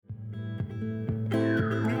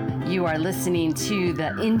You are listening to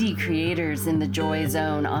the Indie Creators in the Joy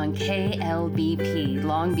Zone on KLBP,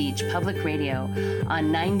 Long Beach Public Radio on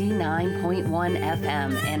 99.1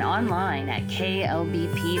 FM and online at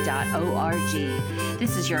klbp.org.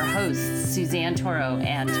 This is your hosts, Suzanne Toro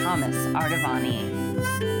and Thomas Artavani.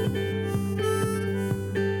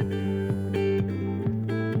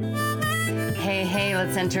 Hey,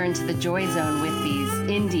 let's enter into the Joy Zone with these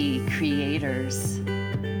indie creators.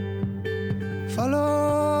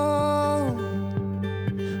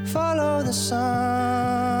 Follow the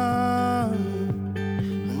sun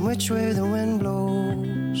and which way the wind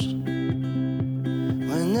blows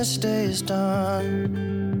when this day is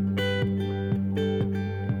done.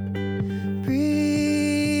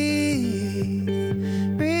 Breathe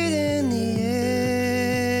in the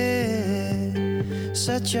air,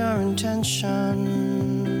 set your intentions,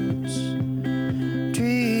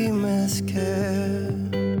 dream with care.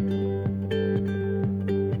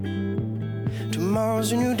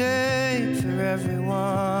 Tomorrow's a new day for everyone.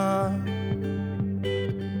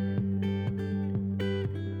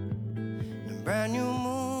 A brand new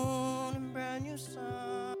moon, a brand new sun.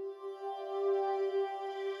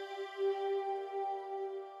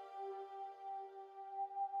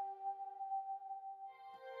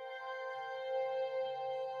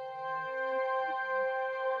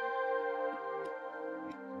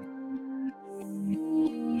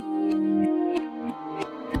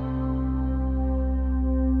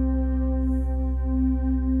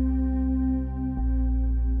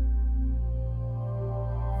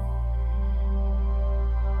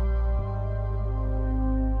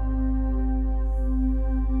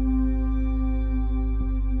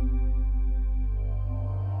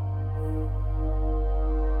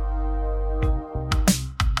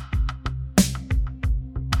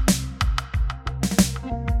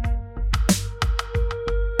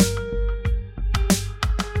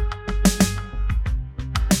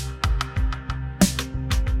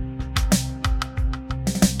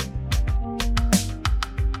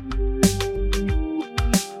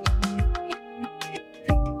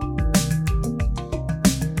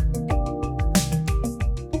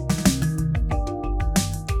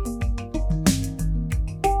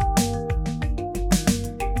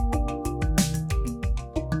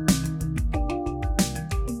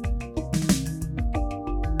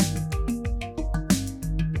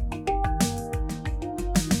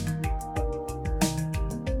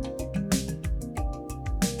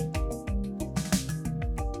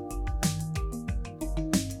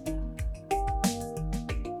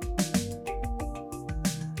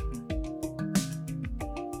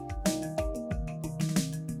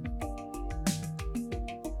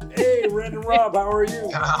 Hey, Random Rob, how are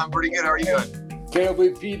you? I'm pretty good. How are you doing?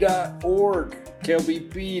 KLBP.org,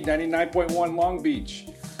 KLBP 99.1 Long Beach.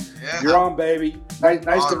 Yeah. You're on, baby. Nice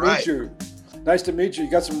to right. meet you. Nice to meet you.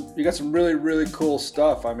 You got some really, really cool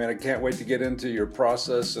stuff. I mean, I can't wait to get into your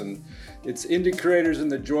process. And it's Indie Creators in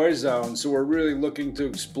the Joy Zone, so we're really looking to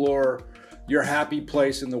explore your happy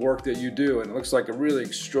place in the work that you do. And it looks like a really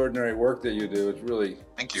extraordinary work that you do. It's really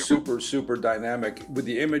Thank you. super dynamic with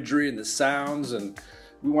the imagery and the sounds, and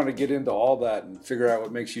we want to get into all that and figure out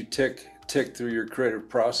what makes you tick through your creative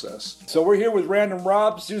process. So we're here with Random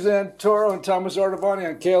Rob, Suzanne Toro, and Thomas Artavani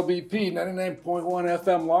on KLBP 99.1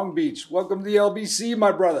 FM Long Beach. Welcome to the LBC,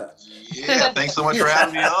 my brother. Yeah, thanks so much for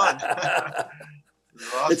having me on.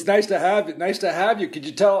 Awesome. It's nice to have you. Could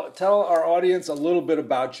you tell our audience a little bit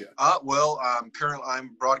about you? I'm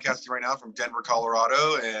broadcasting right now from Denver,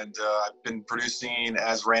 Colorado, and I've been producing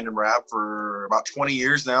as Random Rap for about 20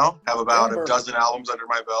 years now. Have about a dozen albums under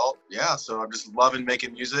my belt. Yeah, so I'm just loving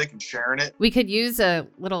making music and sharing it. We could use a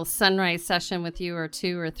little sunrise session with you, or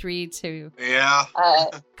 2 or 3, to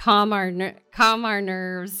calm our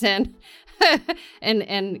nerves and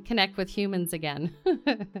and connect with humans again.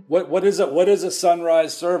 What is a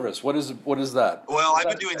sunrise service? What is that? Well, I've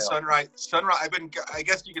been doing sunrise. I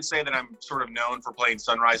guess you could say that I'm sort of known for playing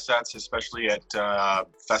sunrise sets, especially at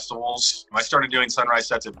festivals. I started doing sunrise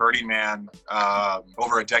sets at Burning Man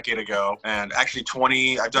over a decade ago, and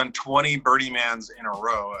actually I've done 20 Burning Mans in a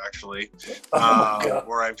row, actually,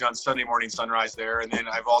 where I've done Sunday morning sunrise there, and then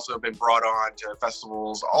I've also been brought on to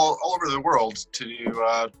festivals all over the world to do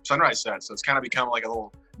sunrise sets. So it's kind of become like a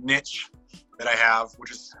little niche that I have,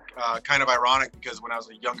 which is kind of ironic because when I was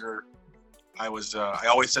younger, I always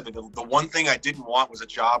said that the one thing I didn't want was a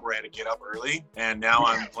job where I had to get up early, and now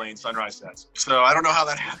I'm playing sunrise sets. So I don't know how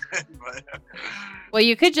that happened, but well,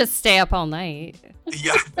 you could just stay up all night.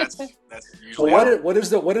 Yeah, that's usually.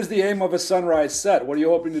 So what is the aim of a sunrise set? What are you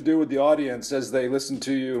hoping to do with the audience as they listen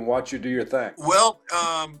to you and watch you do your thing? Well,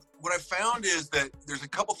 what I found is that there's a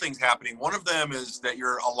couple things happening. One of them is that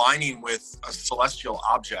you're aligning with a celestial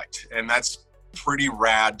object, and that's pretty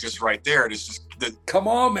rad just right there. It's just Come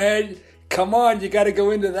on, man. Come on, you got to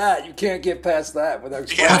go into that. You can't get past that without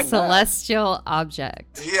explaining A celestial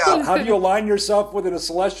object. Yeah. How do you align yourself with a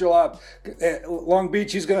celestial object? Long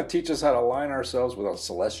Beach, he's going to teach us how to align ourselves with a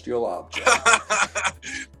celestial object.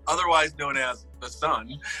 Otherwise known as the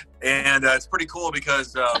sun. And it's pretty cool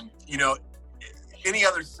because, any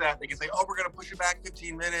other set, they can say, oh, we're going to push it back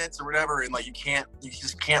 15 minutes or whatever. And like, you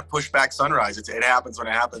just can't push back sunrise. It happens when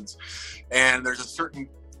it happens. And there's a certain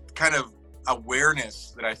kind of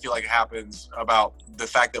awareness that I feel like happens about the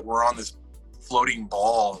fact that we're on this floating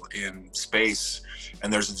ball in space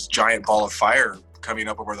and there's this giant ball of fire coming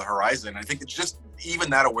up over the horizon. I think it's just even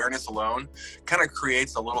that awareness alone kind of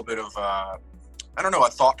creates a little bit of a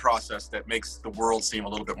thought process that makes the world seem a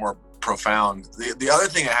little bit more profound. The other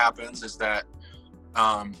thing that happens is that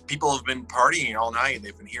people have been partying all night.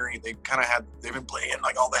 They've been playing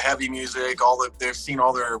like all the heavy music, they've seen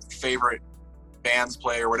all their favorite bands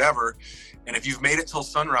play or whatever. And if you've made it till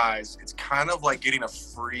sunrise, it's kind of like getting a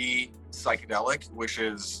free psychedelic, which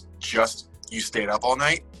is just you stayed up all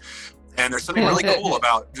night. And there's something really cool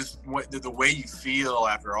about just the way you feel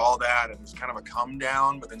after all that. And there's kind of a come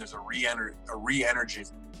down, but then there's a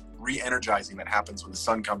re-energizing that happens when the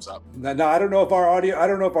sun comes up. Now, I don't know if our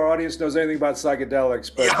audience knows anything about psychedelics,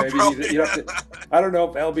 but Yeah, maybe you have to. I don't know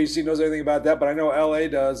if LBC knows anything about that, but I know LA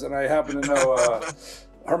does, and I happen to know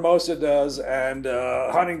Hermosa does, and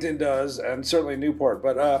Huntington does, and certainly Newport.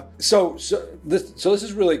 But so this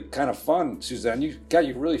is really kind of fun, Suzanne. You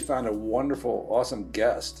really found a wonderful, awesome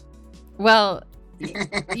guest. Well,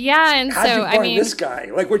 yeah, and How'd so you find I mean, this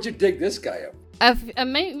guy? Like, where'd you dig this guy up? a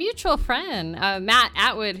mutual friend, Matt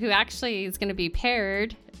Atwood, who actually is going to be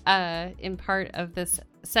paired in part of this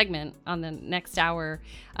segment on the next hour,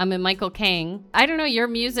 and Michael Kang. I don't know, your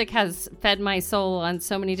music has fed my soul on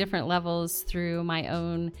so many different levels through my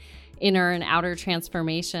own inner and outer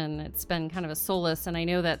transformation. It's been kind of a solace, and I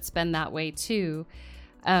know that's been that way too.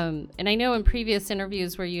 And I know in previous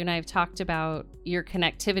interviews where you and I have talked about your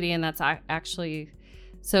connectivity, and that's actually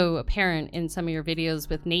so apparent in some of your videos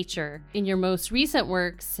with nature. In your most recent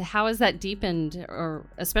works, how has that deepened, or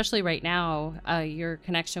especially right now, your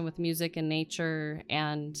connection with music and nature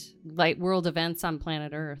and like world events on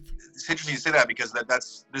planet Earth? It's interesting you say that because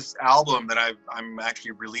that's this album that I'm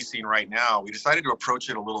actually releasing right now. We decided to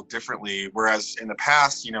approach it a little differently, whereas in the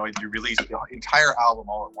past, you release the entire album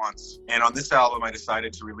all at once. And on this album, I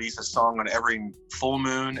decided to release a song on every full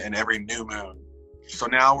moon and every new moon. So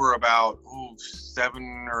now we're about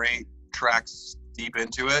 7 or 8 tracks deep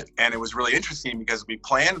into it. And it was really interesting because we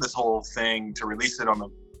planned this whole thing to release it on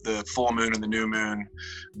the full moon and the new moon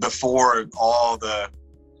before all the,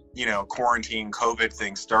 quarantine COVID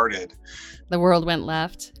thing started. The world went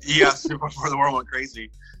left. Yes, before the world went crazy.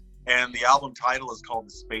 And the album title is called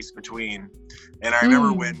The Space Between. And I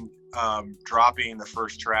remember when dropping the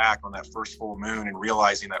first track on that first full moon and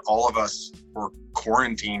realizing that all of us were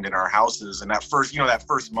quarantined in our houses, and that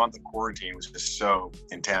first month of quarantine was just so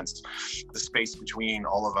intense. The space between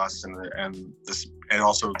all of us and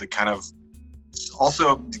also kind of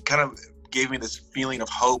gave me this feeling of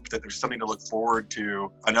hope that there's something to look forward to,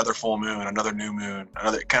 another full moon, another new moon,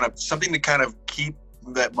 another kind of something to kind of keep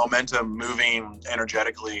that momentum moving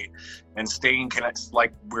energetically and staying connected,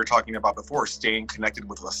 like we were talking about before, staying connected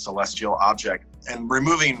with a celestial object and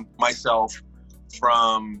removing myself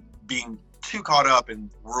from being too caught up in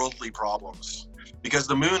worldly problems. Because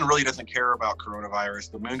the moon really doesn't care about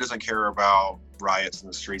coronavirus. The moon doesn't care about riots in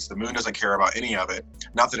the streets. The moon doesn't care about any of it.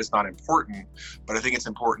 Not that it's not important, but I think it's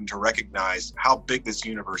important to recognize how big this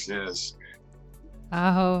universe is.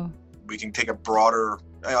 Oh. We can take a bigger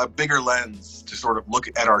lens to sort of look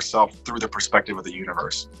at ourselves through the perspective of the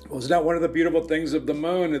universe. Well, isn't that one of the beautiful things of the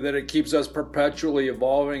moon, that it keeps us perpetually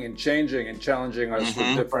evolving and changing and challenging us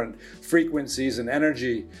with different frequencies and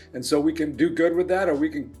energy, and so we can do good with that, or we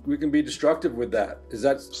can be destructive with that. Is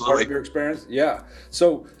that Absolutely. Part of your experience? Yeah.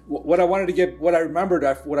 So what I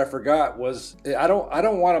forgot was I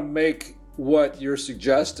don't want to make what you're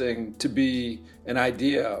suggesting to be an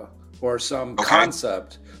idea or some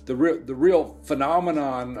concept. The real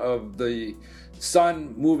phenomenon of the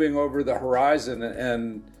sun moving over the horizon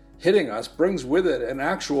and hitting us brings with it an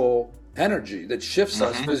actual energy that shifts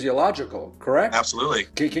us physiological, correct? Absolutely.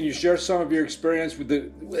 Can you share some of your experience with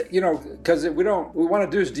because we want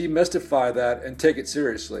to do is demystify that and take it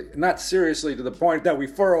seriously. Not seriously to the point that we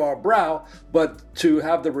furrow our brow, but to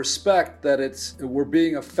have the respect that we're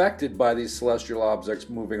being affected by these celestial objects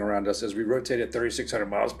moving around us as we rotate at 3,600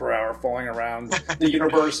 miles per hour, falling around the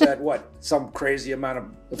universe at some crazy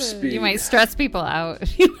amount of speed. You might stress people out.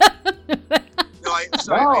 I'm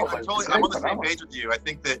on the same page with you. I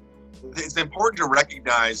think that it's important to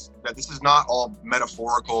recognize that this is not all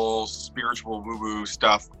metaphorical, spiritual woo-woo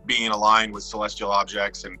stuff being aligned with celestial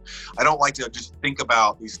objects. And I don't like to just think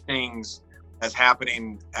about these things as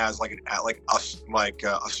happening as like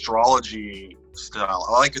astrology style.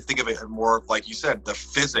 I like to think of it more, like you said, the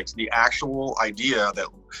physics, the actual idea that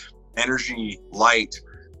energy, light,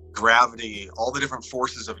 gravity, all the different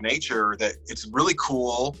forces of nature, that it's really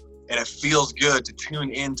cool. And it feels good to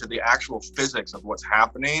tune into the actual physics of what's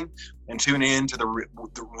happening and tune into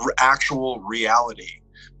the actual reality.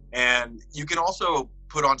 And you can also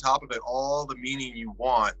put on top of it all the meaning you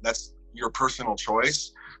want. That's your personal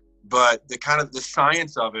choice. But the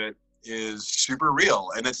science of it is super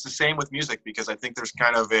real. And it's the same with music, because I think there's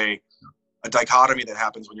kind of a dichotomy that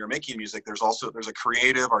happens when you're making music. There's a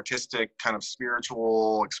creative, artistic, kind of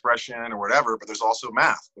spiritual expression or whatever, but there's also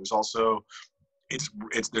math. There's also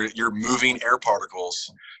you're moving air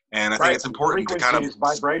particles, and I think it's important to kind of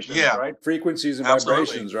vibrations, right? Frequencies and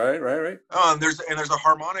vibrations, right. There's a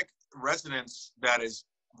harmonic resonance that is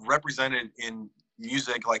represented in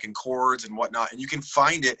music, like in chords and whatnot, and you can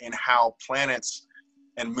find it in how planets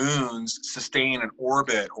and moons sustain an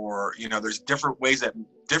orbit, or there's different ways that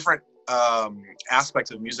different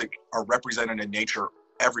aspects of music are represented in nature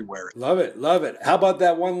everywhere. Love it. How about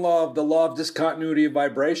that one law, the law of discontinuity of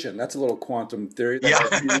vibration? That's a little quantum theory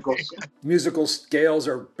that musical scales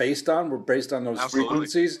are based on. We're based on those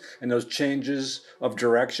frequencies and those changes of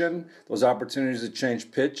direction, those opportunities to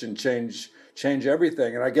change pitch and change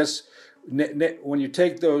everything. And I guess when you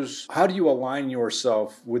take those, how do you align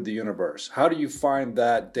yourself with the universe? How do you find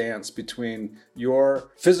that dance between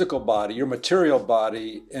your physical body, your material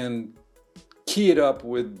body, and key it up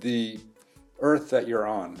with the earth that you're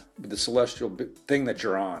on, the celestial thing that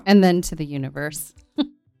you're on? And then to the universe.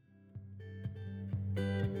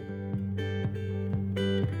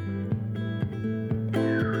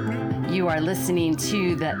 You are listening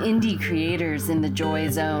to the Indie Creators in the Joy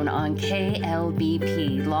Zone on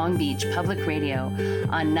KLBP, Long Beach Public Radio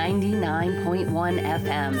on 99.1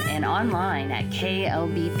 FM and online at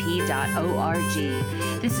klbp.org.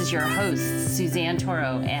 This is your hosts, Suzanne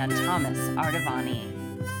Toro and Thomas Ardavani.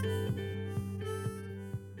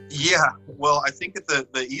 Yeah, well, I think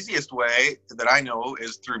that the easiest way that I know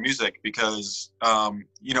is through music, because,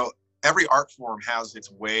 every art form has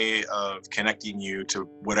its way of connecting you to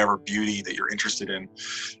whatever beauty that you're interested in.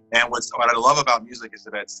 And what I love about music is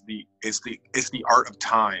that it's the art of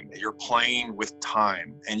time, that you're playing with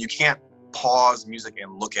time, and you can't pause music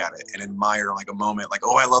and look at it and admire like a moment, like,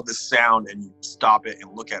 oh, I love this sound, and you stop it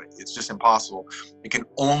and look at it. It's just impossible. It can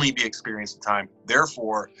only be experienced in time.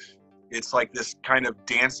 Therefore, it's like this kind of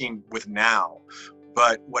dancing with now.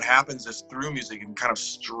 But what happens is through music, you can kind of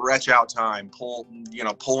stretch out time, pull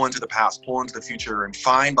into the past, pull into the future, and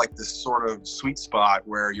find like this sort of sweet spot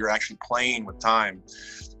where you're actually playing with time.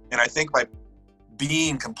 And I think by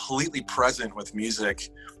being completely present with music,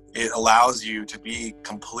 it allows you to be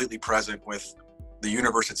completely present with the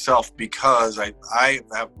universe itself, because I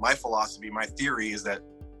have my philosophy, my theory is that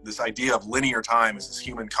this idea of linear time is this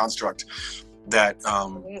human construct that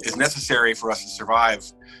is necessary for us to survive.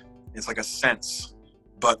 It's like a sense.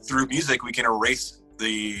 But through music, we can erase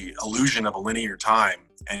the illusion of a linear time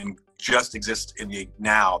and just exist in the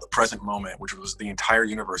now, the present moment, which was the entire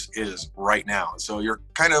universe is right now. So you're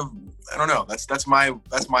kind of, I don't know, that's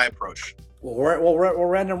my approach. Well,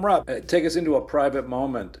 Random Rob, take us into a private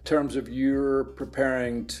moment in terms of you're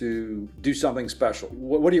preparing to do something special.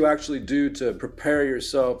 What do you actually do to prepare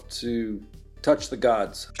yourself to touch the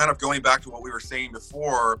gods? Kind of going back to what we were saying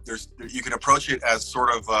before, you can approach it as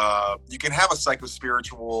sort of, you can have a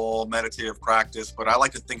psycho-spiritual meditative practice, but I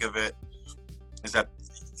like to think of it as that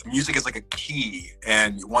music is like a key,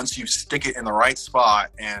 and once you stick it in the right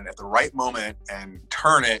spot and at the right moment and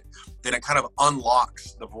turn it, then it kind of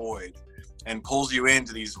unlocks the void and pulls you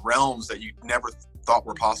into these realms that you never thought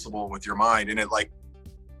were possible with your mind. And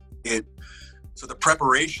so the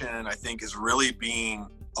preparation, I think, is really being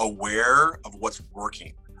aware of what's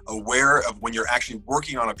working, aware of when you're actually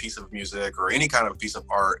working on a piece of music or any kind of piece of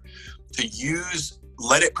art, to use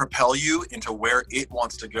let it propel you into where it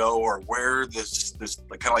wants to go, or where this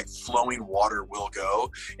like, kind of like flowing water will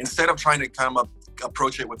go, instead of trying to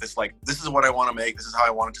approach it with this like, this is what I want to make, this is how I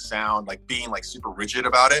want it to sound, like being like super rigid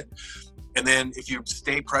about it. And then if you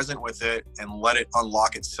stay present with it and let it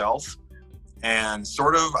unlock itself, and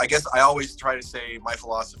sort of, I guess I always try to say my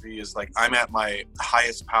philosophy is like, I'm at my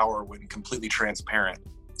highest power when completely transparent.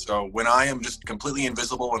 So when I am just completely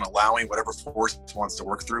invisible and allowing whatever force wants to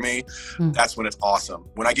work through me, that's when it's awesome.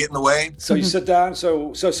 When I get in the way. So you sit down.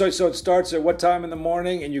 So it starts at what time in the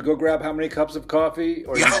morning, and you go grab how many cups of coffee,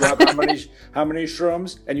 or you grab how many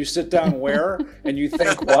shrooms, and you sit down where, and you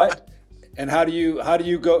think what, and how do you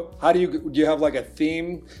do you have like a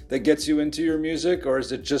theme that gets you into your music, or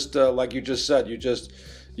is it just like you just said,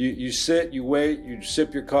 you sit, you wait, you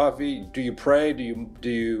sip your coffee? Do you pray? Do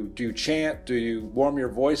you chant? Do you warm your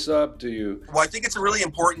voice up? Do you? Well, I think it's really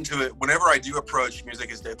important to it. Whenever I do approach music,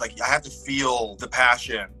 is that like I have to feel the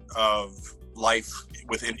passion of life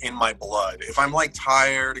in my blood. If I'm like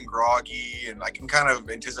tired and groggy, and I can kind of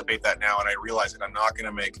anticipate that now, and I realize that I'm not going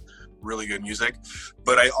to make really good music.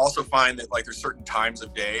 But I also find that like there's certain times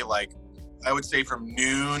of day, like I would say from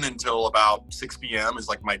noon until about 6 p.m. is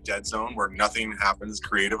like my dead zone, where nothing happens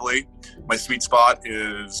creatively. My sweet spot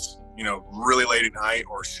is, really late at night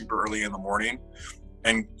or super early in the morning.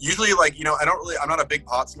 And usually like, I'm not a big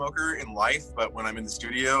pot smoker in life, but when I'm in the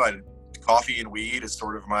studio, coffee and weed is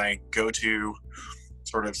sort of my go-to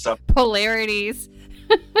sort of stuff. Polarities.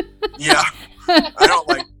 Yeah. I don't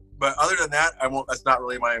like, but other than that, that's not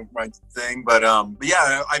really my thing. But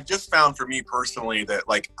yeah, I've just found for me personally that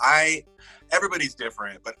like everybody's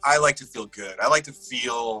different, but I like to feel good. I like to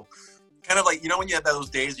feel kind of like, when you have those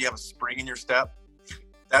days you have a spring in your step.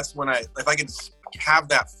 That's when if I can have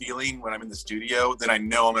that feeling when I'm in the studio, then I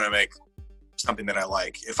know I'm going to make something that I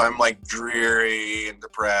like. If I'm like dreary and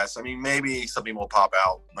depressed, I mean, maybe something will pop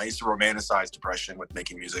out. I used to romanticize depression with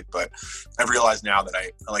making music, but I've realized now that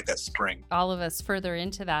I like that spring. All of us further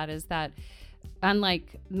into that is that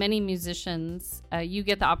unlike many musicians, you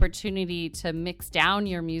get the opportunity to mix down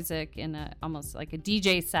your music in almost like a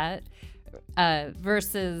DJ set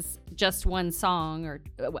versus just one song or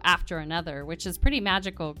after another, which is pretty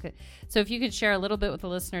magical. So if you could share a little bit with the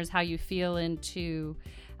listeners how you feel into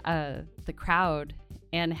the crowd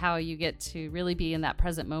and how you get to really be in that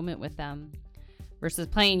present moment with them versus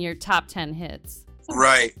playing your top 10 hits.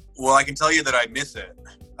 Right. Well, I can tell you that I miss it.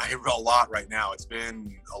 A lot right now. It's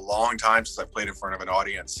been a long time since I've played in front of an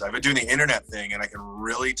audience. I've been doing the internet thing, and I can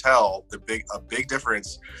really tell a big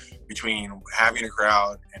difference between having a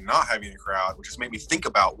crowd and not having a crowd, which has made me think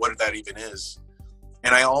about what that even is.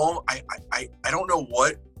 And I don't know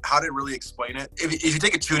how to really explain it. If you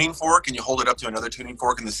take a tuning fork and you hold it up to another tuning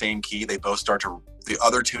fork in the same key, the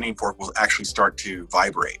other tuning fork will actually start to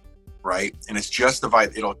vibrate, right? And it's just the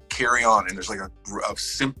vibe. It'll carry on, and there's like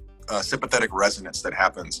a sympathetic resonance that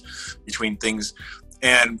happens between things.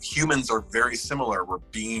 And humans are very similar. We're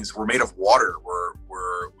made of water.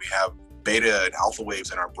 We have beta and alpha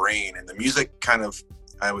waves in our brain, and the music kind of,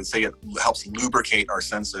 I would say, it helps lubricate our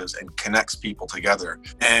senses and connects people together.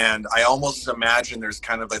 And I almost imagine there's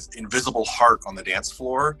kind of this invisible heart on the dance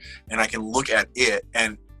floor, and I can look at it,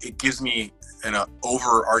 and it gives me an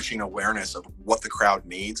overarching awareness of what the crowd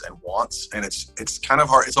needs and wants. And it's kind of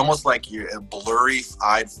hard. It's almost like a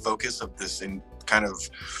blurry-eyed focus of this, and kind of,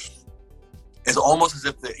 it's almost as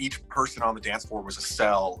if each person on the dance floor was a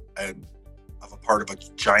cell and of a part of a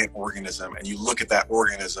giant organism, and you look at that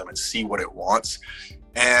organism and see what it wants.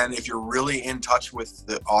 And if you're really in touch with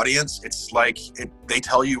the audience, it's like they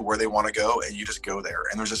tell you where they want to go, and you just go there.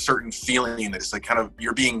 And there's a certain feeling that it's like kind of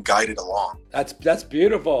you're being guided along. That's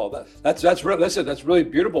beautiful. That's really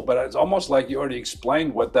beautiful. But it's almost like you already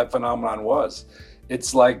explained what that phenomenon was.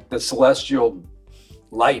 It's like the celestial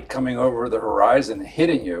light coming over the horizon,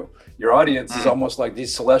 hitting you. Your audience is almost like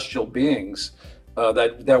these celestial beings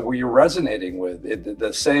that you're resonating with.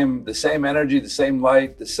 The same energy, the same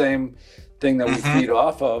light, the same thing that we feed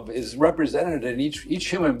off of is represented in each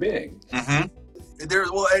human being. Mm-hmm.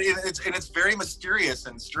 It's very mysterious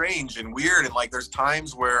and strange and weird, and like there's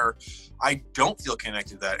times where I don't feel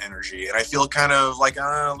connected to that energy, and I feel kind of like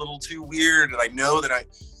a little too weird, and I know that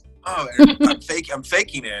I'm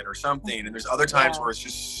faking it or something. And there's other times where it's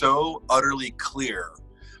just so utterly clear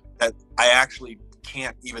that I actually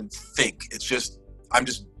can't even think. It's just I'm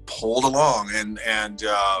just pulled along, and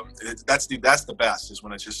that's the best, is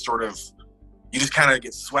when it's just sort of, you just kind of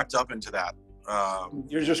get swept up into that.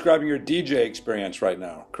 You're describing your DJ experience right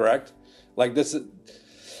now, correct? Like this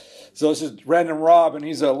is Random Rob, and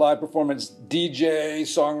he's a live performance DJ,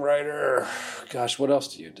 songwriter. Gosh, what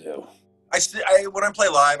else do you do? When I play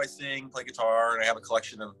live, I sing, play guitar, and I have a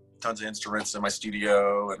collection of tons of instruments in my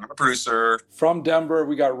studio, and I'm a producer. From Denver,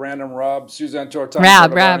 we got Random Rob, Suzanne Tortoni.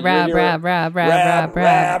 Rab. Random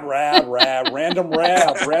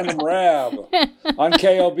Rab on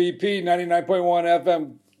KLBP 99.1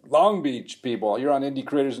 FM Long Beach, people. You're on Indie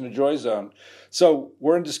Creators in the Joy Zone. So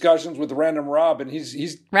we're in discussions with Random Rob, and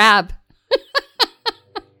he's Rab.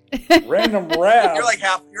 Random Rab.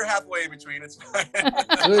 You're halfway in between. It's fine.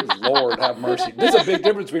 Good Lord, have mercy. There's a big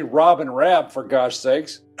difference between Rob and Rab, for gosh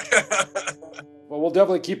sakes. Well, we'll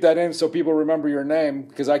definitely keep that in so people remember your name,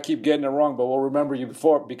 because I keep getting it wrong, but we'll remember you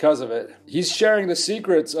because of it. He's sharing the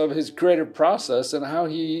secrets of his creative process and how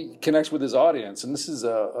he connects with his audience. And this is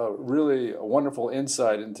a really wonderful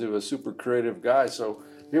insight into a super creative guy. So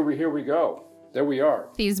here we go. There we are.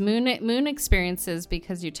 These moon experiences,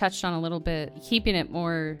 because you touched on a little bit, keeping it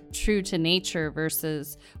more true to nature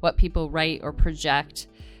versus what people write or project,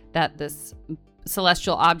 that this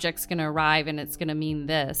celestial object's going to arrive and it's going to mean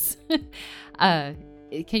this. Can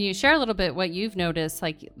you share a little bit what you've noticed,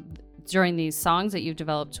 like during these songs that you've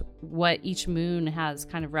developed, what each moon has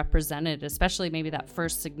kind of represented, especially maybe that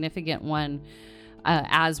first significant one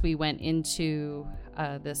as we went into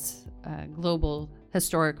this global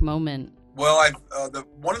historic moment? Well,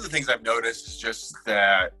 one of the things I've noticed is just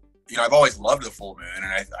that, I've always loved the full moon,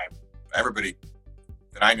 and everybody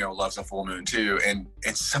that I know loves a full moon too. And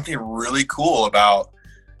it's something really cool about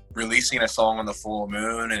releasing a song on the full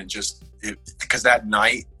moon, and because that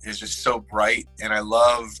night is just so bright. And I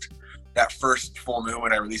loved that first full moon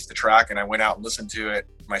when I released the track, and I went out and listened to it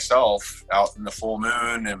myself out in the full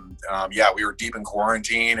moon. And we were deep in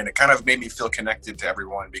quarantine, and it kind of made me feel connected to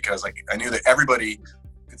everyone, because I knew that everybody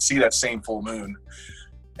could see that same full moon.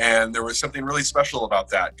 And there was something really special about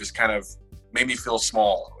that, just kind of made me feel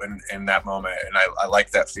small in that moment. And I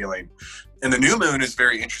like that feeling. And the new moon is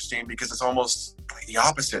very interesting because it's almost like the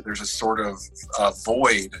opposite. There's a sort of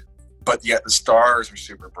void, but yet the stars are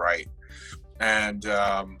super bright. And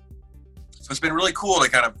so it's been really cool to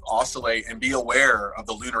kind of oscillate and be aware of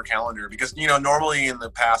the lunar calendar, because, normally in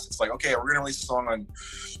the past, it's like, okay, we're going to release a song on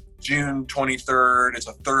June 23rd, it's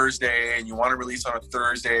a Thursday, and you want to release on a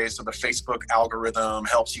Thursday, so the Facebook algorithm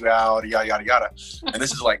helps you out, yada, yada, yada. And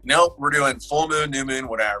this is like, nope, we're doing full moon, new moon,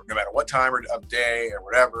 whatever, no matter what time of day or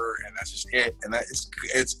whatever, and that's just it. And that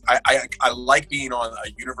I like being on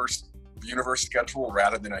a universe schedule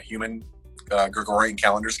rather than a human Gregorian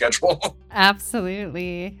calendar schedule.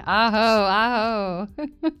 Absolutely. Aho.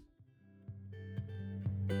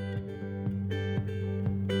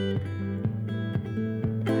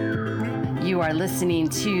 You are listening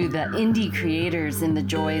to the Indie Creators in the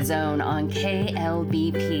Joy Zone on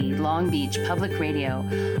KLBP Long Beach Public Radio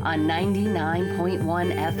on 99.1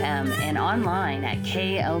 FM and online at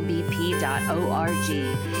klbp.org.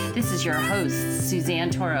 This is your hosts, Suzanne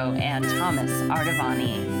Toro and Thomas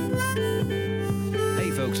Artavani. Hey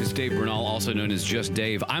folks, it's Dave Bernal, also known as Just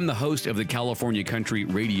Dave. I'm the host of the California Country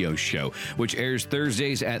Radio Show, which airs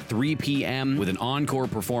Thursdays at 3 p.m. with an encore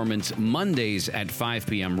performance Mondays at 5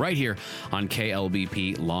 p.m. right here on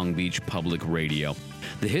KLBP Long Beach Public Radio.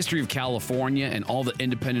 The history of California and all the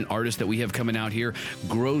independent artists that we have coming out here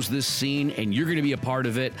grows this scene, and you're going to be a part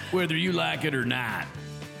of it, whether you like it or not.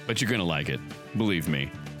 But you're going to like it, believe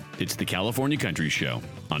me. It's the California Country Show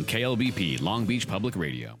on KLBP Long Beach Public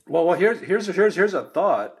Radio. Well, here's a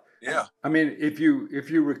thought. Yeah. I mean, if you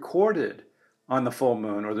recorded on the full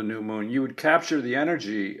moon or the new moon, you would capture the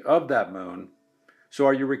energy of that moon. So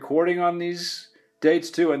are you recording on these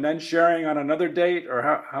dates too and then sharing on another date, or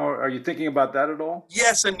how are you thinking about that at all?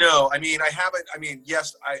 Yes and no.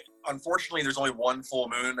 Yes, unfortunately there's only one full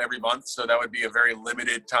moon every month, so that would be a very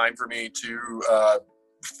limited time for me to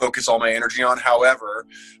focus all my energy on. However,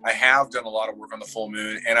 I have done a lot of work on the full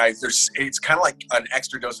moon, and it's kind of like an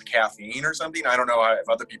extra dose of caffeine or something. I don't know if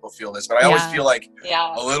other people feel this, but I always feel like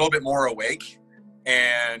a little bit more awake.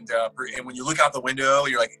 And when you look out the window,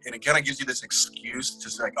 you're like, and it kind of gives you this excuse to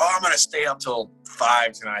say, like, oh, I'm going to stay up till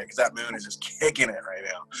 5 tonight because that moon is just kicking it right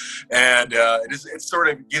now. And it sort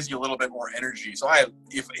of gives you a little bit more energy. So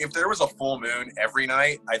if there was a full moon every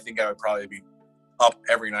night, I think I would probably be up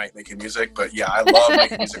every night making music. But yeah, I love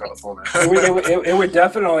making music on the full moon.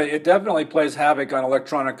 it definitely plays havoc on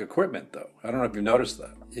electronic equipment, though. I don't know if you noticed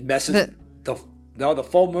that. It messes the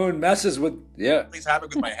full moon messes with It plays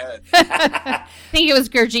havoc with my head. I think it was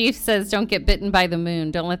Gurdjieff says, don't get bitten by the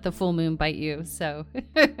moon, don't let the full moon bite you. So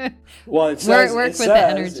well, it says, work with the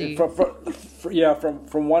energy.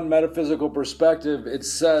 From one metaphysical perspective, it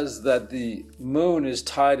says that the moon is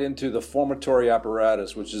tied into the formatory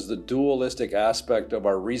apparatus, which is the dualistic aspect of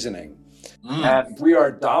our reasoning. And we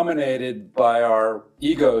are dominated by our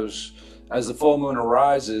egos as the full moon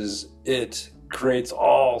arises, it creates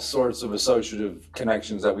all sorts of associative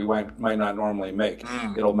connections that we might not normally make.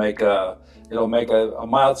 It'll make a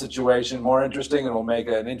mild situation more interesting. It'll make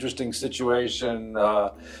an interesting situation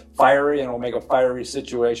fiery, and it'll make a fiery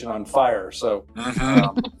situation on fire. So,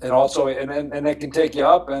 and also, and it can take you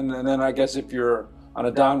up, and then I guess if you're on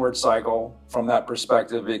a downward cycle from that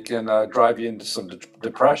perspective, it can drive you into some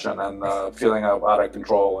depression and feeling out of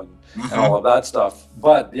control and all of that stuff.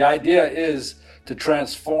 But the idea is to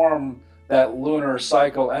transform that lunar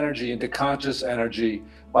cycle energy into conscious energy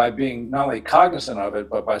by being not only cognizant of it,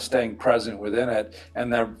 but by staying present within it.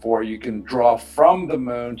 And therefore you can draw from the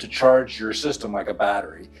moon to charge your system like a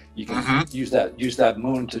battery. You can use that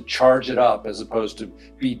moon to charge it up, as opposed to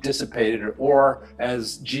be dissipated, or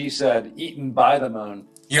as G said, eaten by the moon.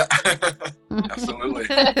 Yeah, absolutely.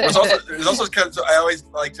 There's also kind of, I always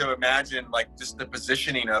like to imagine like just the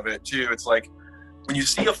positioning of it too. It's like when you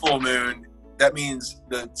see a full moon, that means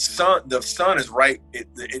the sun is right.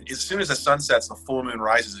 As soon as the sun sets, the full moon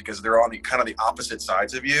rises, because they're on the kind of the opposite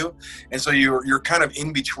sides of you, and so you're kind of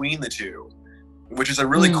in between the two, which is a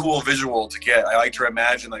really cool visual to get. I like to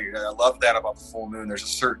imagine, like, I love that about the full moon. There's a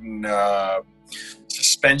certain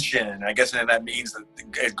suspension, I guess, and that means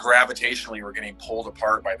that gravitationally we're getting pulled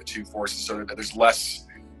apart by the two forces, so that there's less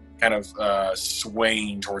kind of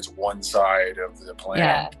swaying towards one side of the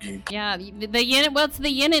planet. Yeah, the yin. Well, it's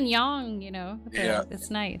the yin and yang,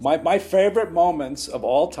 it's nice. My favorite moments of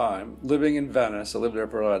all time, living in Venice, I lived there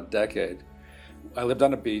for about a decade. I lived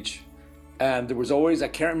on a beach, and there was always, I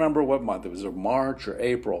can't remember what month, it was March or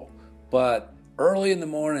April, but early in the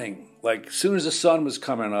morning, like as soon as the sun was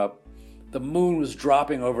coming up, the moon was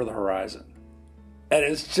dropping over the horizon. And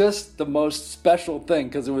it's just the most special thing,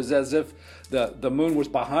 because it was as if the moon was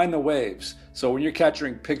behind the waves. So when you're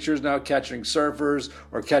catching pictures now, catching surfers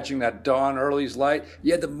or catching that dawn early's light,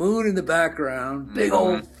 you had the moon in the background, big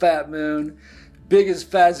old fat moon, big as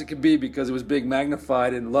fat as it could be because it was big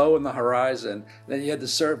magnified and low in the horizon. Then you had the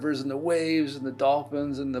surfers and the waves and the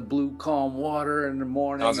dolphins and the blue calm water in the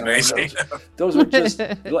morning. That was amazing. Those were just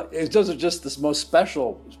the most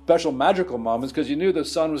special magical moments, because you knew the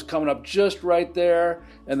sun was coming up just right there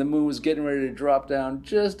and the moon was getting ready to drop down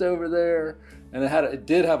just over there, and it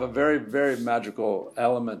did have a very, very magical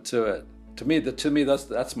element to it. To me,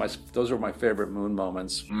 those are my favorite moon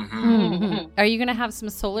moments. Are you going to have some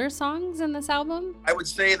solar songs in this album? I would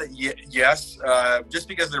say that yes. Just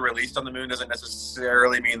because they're released on the moon doesn't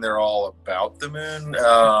necessarily mean they're all about the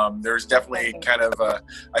moon. There's definitely kind of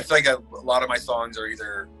I feel like a lot of my songs are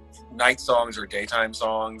either night songs or daytime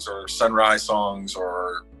songs or sunrise songs,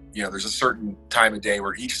 or there's a certain time of day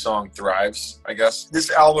where each song thrives, I guess. This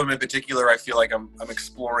album in particular, I feel like I'm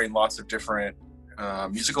exploring lots of different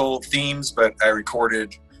musical themes, but I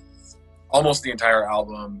recorded almost the entire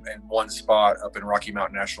album in one spot up in Rocky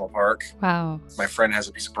Mountain National Park. Wow. My friend has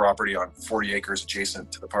a piece of property on 40 acres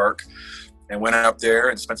adjacent to the park, and went up there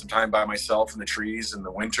and spent some time by myself in the trees in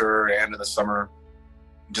the winter and in the summer,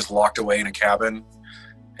 just locked away in a cabin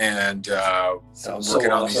and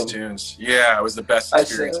working on these tunes. Yeah, it was the best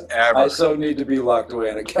experience ever. I so need to be locked away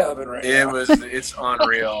in a cabin right now. It's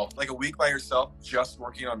unreal. Like a week by yourself, just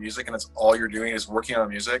working on music, and that's all you're doing is working on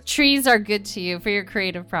music. Trees are good to you for your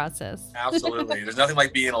creative process. Absolutely. There's nothing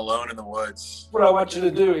like being alone in the woods. What I want you to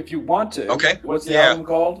do, if you want to. Okay. What's the album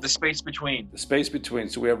called? The Space Between. The Space Between.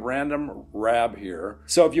 So we have Random Rab here.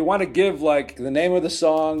 So if you want to give like the name of the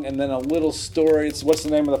song and then a little story, what's the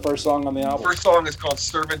name of the first song on the album? First song is called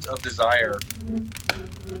Servant of Desire.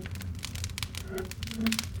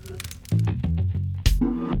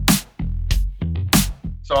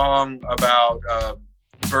 Song about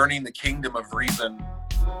burning the kingdom of reason.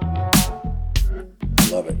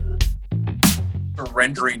 Love it.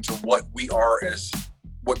 Surrendering to what we are as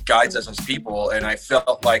what guides us as people, and I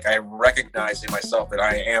felt like I recognized in myself that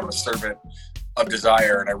I am a servant of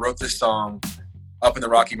desire, and I wrote this song up in the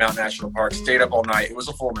Rocky Mountain National Park, stayed up all night. It was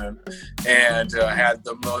a full moon, and had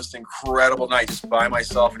the most incredible night just by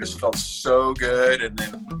myself, and just felt so good. And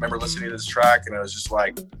then I remember listening to this track, and I was just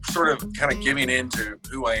like, sort of kind of giving in to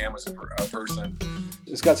who I am as a person.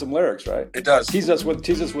 It's got some lyrics, right? It does. Tease us with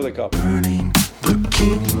a couple. Burning the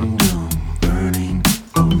kingdom, burning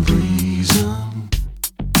of reason.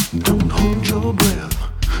 Don't hold your breath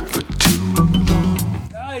for too long.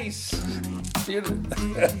 Nice.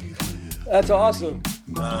 That's awesome.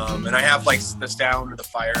 And I have like the sound of the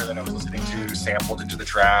fire that I was listening to sampled into the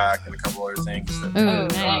track, and a couple other things that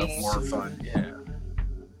nice. More fun. Yeah.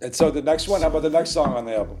 And so the next one, how about the next song on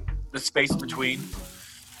the album? The Space Between.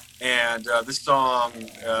 And this song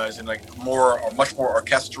is in like much more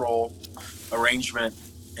orchestral arrangement,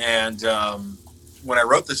 and when I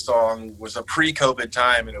wrote this song was a pre-COVID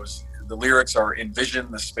time, and the lyrics are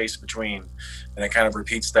envision the space between, and it kind of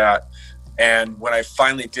repeats that. And when I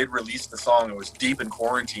finally did release the song, it was deep in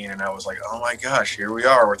quarantine, and I was like, oh my gosh, here we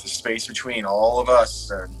are with the space between all of us.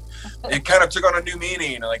 And it kind of took on a new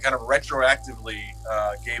meaning, and I kind of retroactively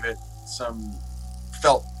gave it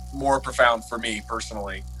felt more profound for me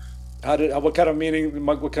personally. What kind of meaning,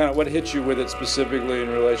 what hit you with it specifically in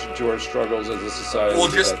relation to our struggles as a society? Well,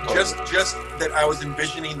 just that I was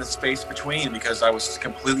envisioning the space between, because I was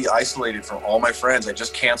completely isolated from all my friends. I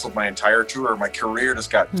just canceled my entire tour. My career just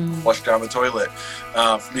got flushed down the toilet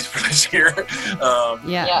for this year.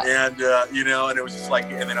 And, and it was just like,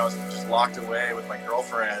 and then I was just locked away with my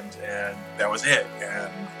girlfriend, and that was it.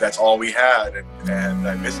 And that's all we had. And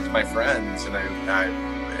I missed my friends, and then I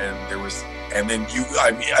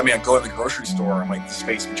go to the grocery store, I'm like, the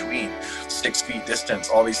space between, 6 feet distance,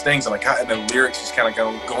 all these things. I'm like, and the lyrics just kind of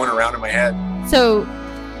going around in my head. So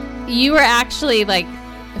you were actually like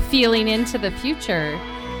feeling into the future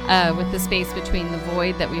with the space between, the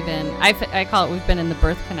void that we've been, I call it, we've been in the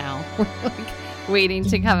birth canal. We're like waiting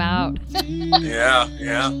to come out. Yeah.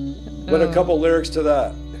 What a couple lyrics to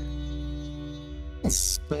that. A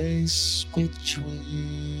space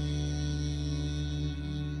between.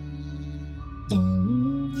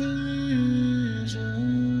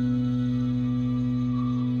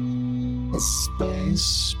 A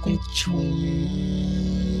space between.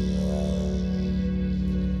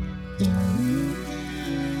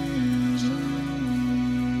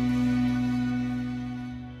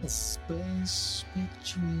 A space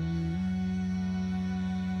between.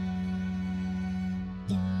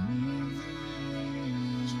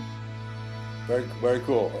 Very, very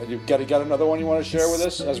cool. And you got another one you want to share with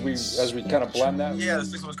us as we kind of blend that? Yeah,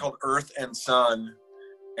 this one's called Earth and Sun,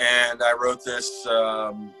 and I wrote this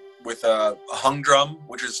with a hung drum,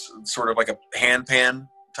 which is sort of like a handpan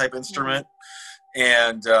type instrument,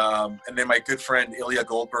 and then my good friend Ilya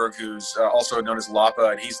Goldberg, who's also known as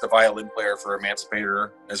Lapa, and he's the violin player for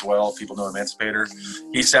Emancipator as well. If people know Emancipator,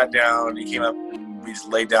 he sat down, he came up, and we just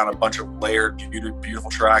laid down a bunch of layered, beautiful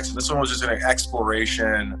tracks. And this one was just an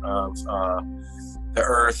exploration of the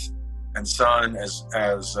earth and sun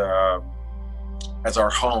as our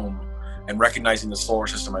home, and recognizing the solar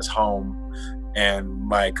system as home. And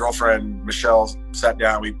my girlfriend Michelle sat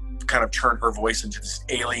down, we kind of turned her voice into this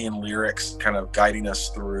alien lyrics, kind of guiding us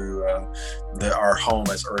through our home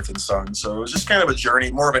as earth and sun. So it was just kind of a journey,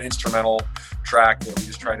 more of an instrumental track that we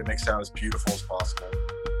just tried to make sound as beautiful as possible.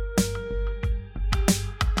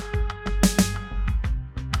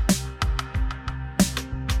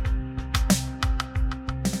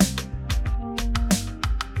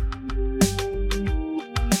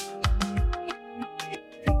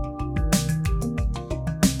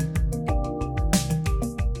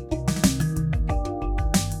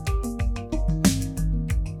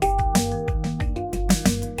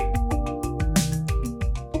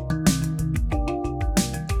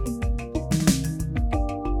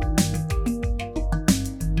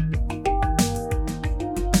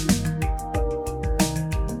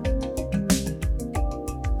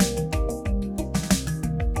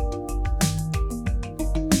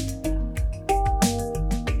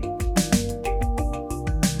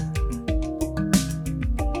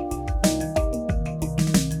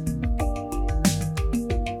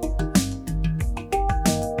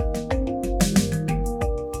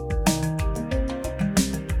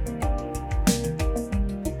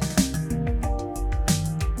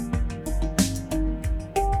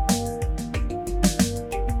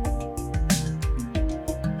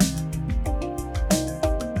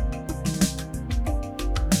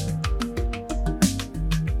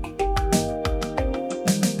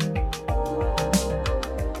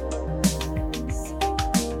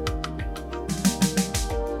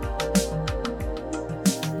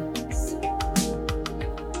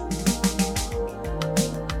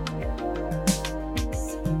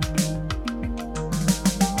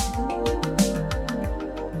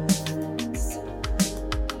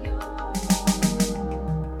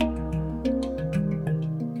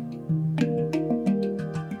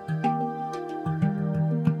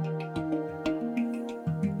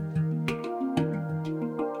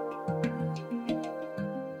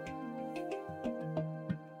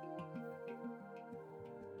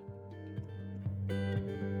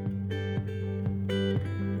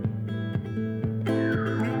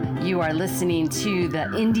 You are listening to the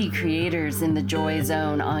Indie Creators in the Joy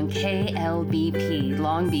Zone on KLBP,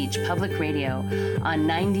 Long Beach Public Radio on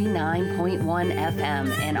 99.1 FM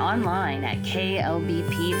and online at klbp.org.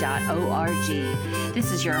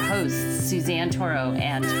 This is your hosts, Suzanne Toro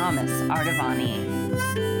and Thomas Ardavani.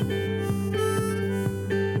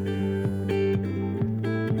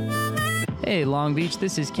 Hey, Long Beach,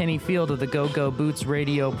 this is Kenny Field of the Go-Go Boots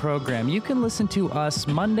radio program. You can listen to us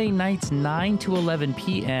Monday nights 9 to 11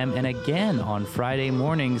 p.m. and again on Friday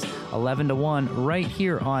mornings 11 to 1 right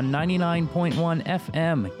here on 99.1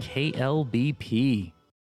 FM KLBP.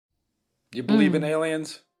 You believe in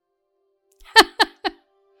aliens?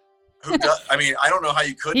 Who does? I mean, I don't know how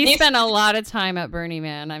you could. He spent a lot of time at Burning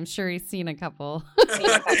Man. I'm sure he's seen a couple.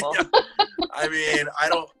 Yeah. I mean, I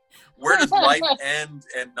don't. Where does life end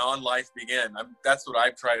and non-life begin? That's what I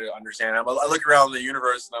try to understand. I look around the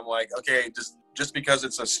universe and I'm like, okay, just because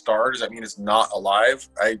it's a star, does that mean it's not alive?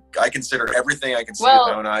 I consider everything I can see with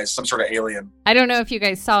my own eyes some sort of alien. I don't know if you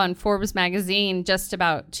guys saw in Forbes magazine just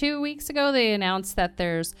about 2 weeks ago, they announced that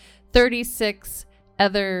there's 36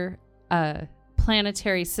 other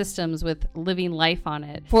planetary systems with living life on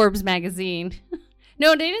it. Forbes magazine.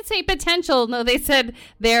 No, they didn't say potential. No, they said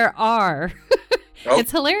there are. Oh.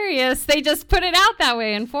 It's hilarious. They just put it out that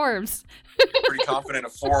way in Forbes. Pretty confident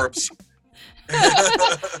of Forbes.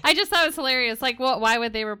 I just thought it was hilarious. Like, why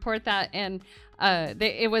would they report that? And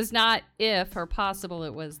it was not if or possible.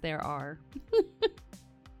 It was there are.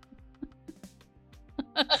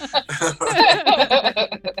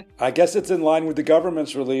 I guess it's in line with the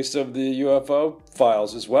government's release of the UFO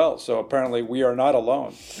files as well. So apparently we are not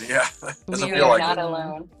alone. Yeah, we are not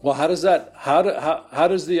alone. Well, how does that? How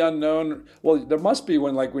does the unknown? Well, there must be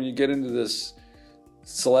when you get into this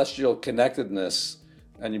celestial connectedness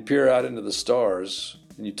and you peer out into the stars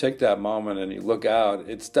and you take that moment and you look out.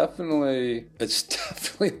 It's definitely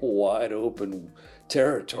wide open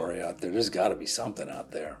territory out there. There's got to be something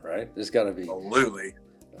out there, right? There's got to be. Absolutely.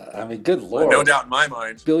 I mean, good Lord. No doubt in my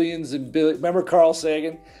mind. Billions and billions. Remember Carl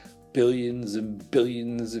Sagan? Billions and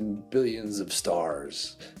billions and billions of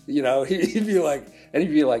stars. You know, he'd be like,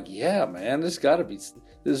 yeah, man,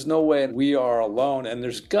 there's no way we are alone. And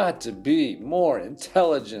there's got to be more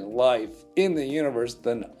intelligent life in the universe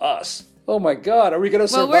than us. Oh my God, are we going to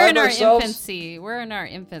survive ourselves? We're in our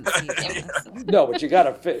infancy. No, but you got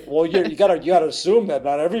to fit. Well, you got to assume that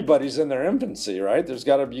not everybody's in their infancy, right? You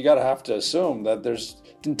got to have to assume that there's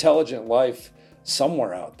intelligent life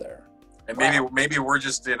somewhere out there. And maybe we're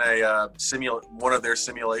just in a one of their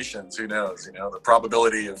simulations. Who knows? You know, the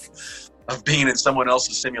probability of being in someone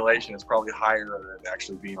else's simulation is probably higher than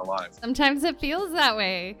actually being alive. Sometimes it feels that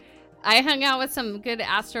way. I hung out with some good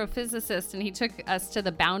astrophysicists, and he took us to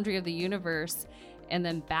the boundary of the universe and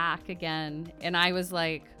then back again. And I was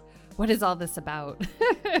like, what is all this about?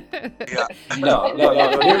 Yeah. No.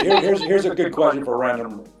 Here's a good question for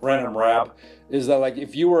random rap. Is that like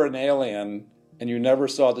if you were an alien and you never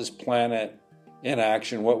saw this planet in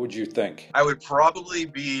action, what would you think? I would probably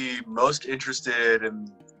be most interested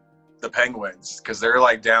in the penguins because they're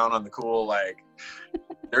like down on the cool,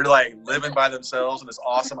 they're like living by themselves on this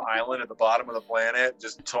awesome island at the bottom of the planet,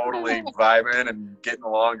 just totally vibing and getting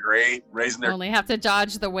along great, raising their. Only have to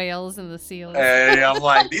dodge the whales and the seals. And I'm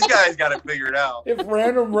like, these guys got it figured out. If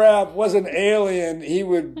Random Rap was an alien, he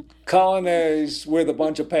would colonize with a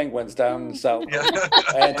bunch of penguins down in South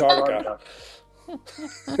Antarctica.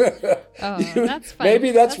 That's fun.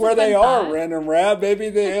 Maybe that's where they are, Random Rap. Maybe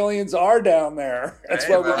the aliens are down there. That's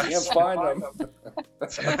why we can't find them.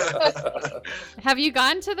 Have you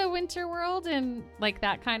gone to the winter world and like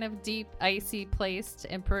that kind of deep, icy place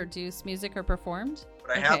and produced music or performed?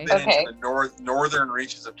 But I have been into the northern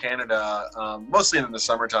reaches of Canada, mostly in the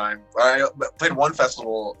summertime. I played one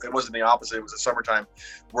festival. It wasn't the opposite. It was the summertime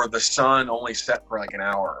where the sun only set for like an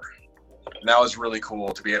hour. And that was really cool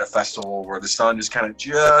to be at a festival where the sun just kind of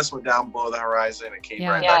went down below the horizon and came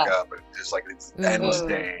right back up. And just like it's endless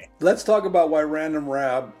day. Let's talk about why Random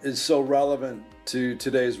Rap is so relevant to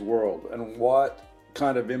today's world and what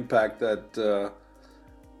kind of impact that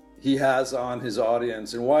he has on his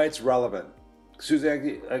audience and why it's relevant.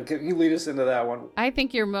 Suzanne, can you lead us into that one? I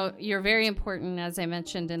think you're very important, as I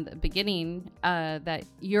mentioned in the beginning, that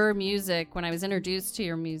your music, when I was introduced to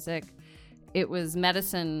your music, it was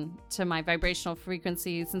medicine to my vibrational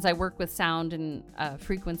frequency. Since I work with sound and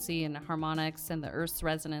frequency and harmonics and the Earth's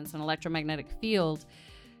resonance and electromagnetic field,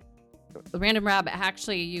 Random Rap,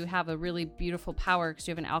 actually, you have a really beautiful power because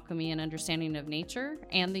you have an alchemy and understanding of nature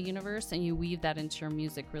and the universe, and you weave that into your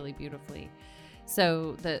music really beautifully.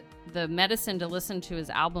 So the medicine to listen to his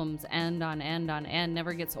albums end on end on end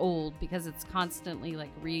never gets old because it's constantly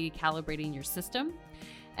like recalibrating your system.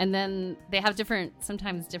 And then they have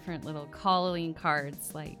sometimes different little calling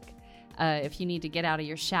cards, like if you need to get out of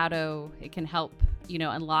your shadow, it can help,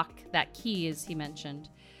 unlock that key, as he mentioned.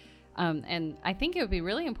 And I think it would be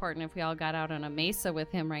really important if we all got out on a mesa with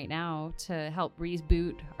him right now to help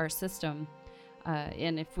reboot our system.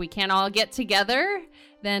 And if we can't all get together,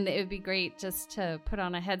 then it would be great just to put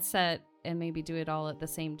on a headset and maybe do it all at the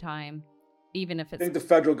same time, even if I it's. think the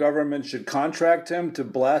federal government should contract him to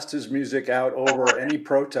blast his music out over any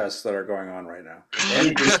protests that are going on right now.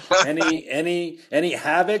 Any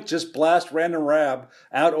havoc, just blast Random Rab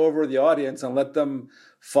out over the audience and let them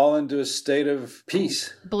fall into a state of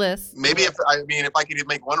peace. Bliss. Maybe if I could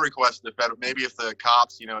make one request, maybe if the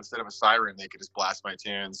cops, instead of a siren, they could just blast my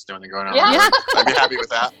tunes when they're going on. Yeah. I'd be happy with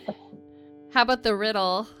that. How about the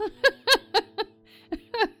riddle?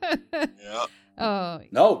 Yeah. Oh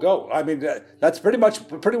No, go. I mean, that's pretty much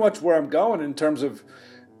where I'm going in terms of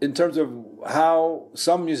how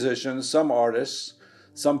some musicians, some artists,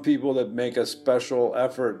 some people that make a special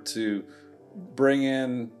effort to bring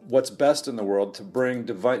in what's best in the world, to bring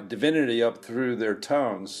divinity up through their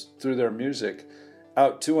tones, through their music,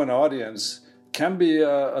 out to an audience, can be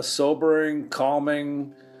a sobering,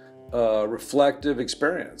 calming, reflective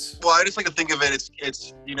experience. Well, I just like to think of it.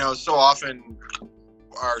 It's so often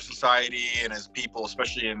our society and as people,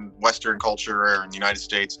 especially in Western culture or in the United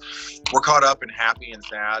States, we're caught up in happy and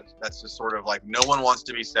sad. That's just sort of like no one wants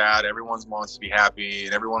to be sad. Everyone wants to be happy,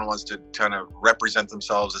 and everyone wants to kind of represent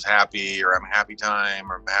themselves as happy, or I'm happy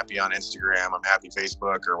time, or I'm happy on Instagram, I'm happy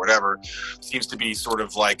Facebook, or whatever. Seems to be sort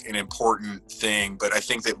of like an important thing. But I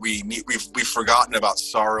think that we've forgotten about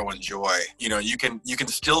sorrow and joy. You can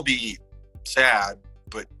still be sad,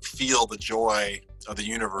 but feel the joy of the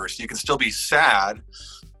universe. You can still be sad,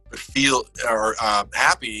 but feel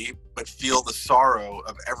happy, but feel the sorrow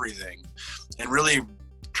of everything. And really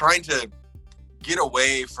trying to get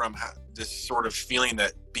away from this sort of feeling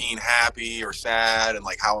that being happy or sad and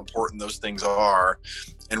like how important those things are,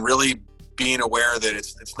 and really being aware that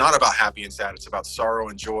it's not about happy and sad, it's about sorrow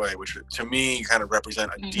and joy, which to me kind of represent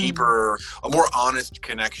a deeper, a more honest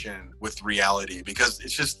connection with reality, because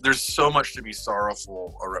it's just, there's so much to be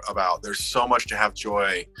sorrowful about. There's so much to have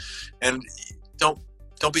joy, and don't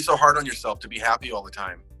be so hard on yourself to be happy all the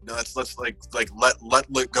time. Let's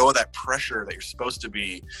let go of that pressure that you're supposed to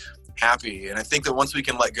be happy. And I think that once we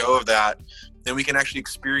can let go of that, then we can actually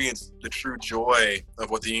experience the true joy of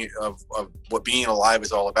what being alive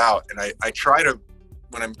is all about. And I try to,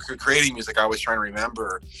 when I'm creating music, I always try to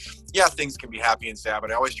remember, things can be happy and sad,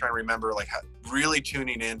 but I always try to remember like really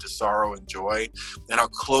tuning in to sorrow and joy, and how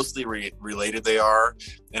closely related they are,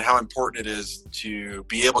 and how important it is to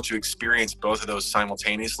be able to experience both of those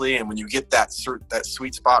simultaneously. And when you get that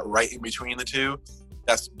sweet spot right in between the two,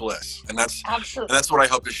 that's bliss. And that's what I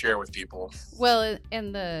hope to share with people. Well,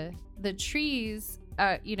 and the trees,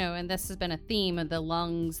 and this has been a theme of the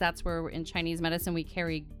lungs. That's where in Chinese medicine we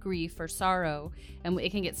carry grief or sorrow, and it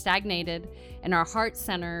can get stagnated. And our heart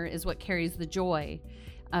center is what carries the joy.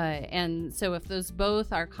 And so if those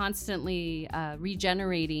both are constantly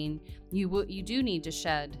regenerating, you do need to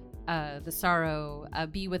shed the sorrow,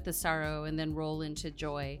 be with the sorrow, and then roll into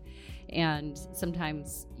joy. And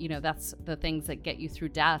sometimes, that's the things that get you through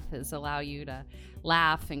death, is allow you to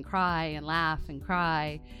laugh and cry and laugh and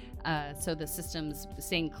cry. So the system's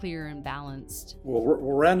staying clear and balanced. Well,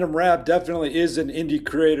 Random Rab definitely is an indie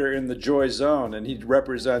creator in the Joy Zone, and he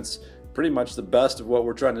represents pretty much the best of what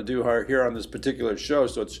we're trying to do here on this particular show.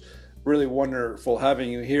 So it's really wonderful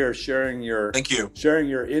having you here, sharing your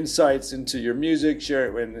insights into your music,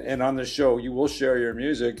 and on the show you will share your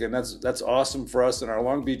music, and that's awesome for us and our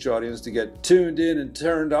Long Beach audience to get tuned in and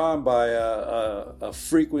turned on by a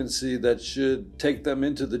frequency that should take them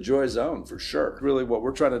into the Joy Zone for sure. Really what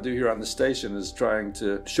we're trying to do here on the station is trying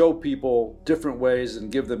to show people different ways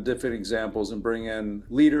and give them different examples, and bring in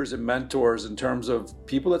leaders and mentors in terms of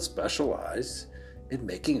people that specialize in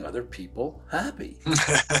making other people happy.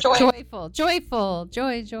 Joyful, joy.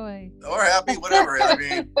 Or happy, whatever. I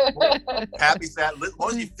mean, happy, sad, as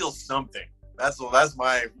long as you feel something. That's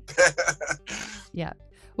my. Yeah.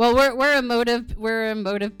 Well, we're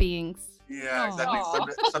emotive beings. Yeah, exactly.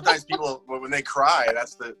 Sometimes people, when they cry,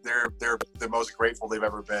 they're the most grateful they've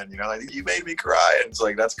ever been. Like, you made me cry, and it's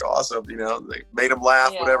like, that's awesome. They made them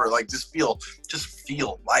laugh, whatever. Like, just feel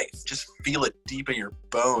life. Just feel it deep in your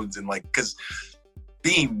bones, and like, because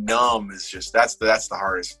being numb is just that's the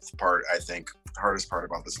hardest part. I think the hardest part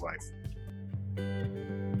about this life.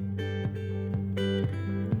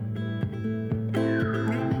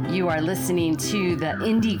 You are listening to the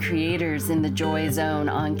Indie Creators in the Joy Zone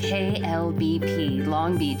on KLBP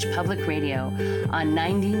Long Beach Public Radio on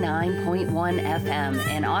 99.1 FM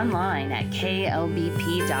and online at klbp.org.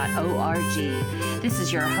 This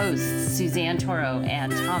is your hosts, Suzanne Toro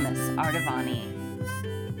and Thomas Ardavani.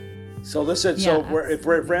 So listen, if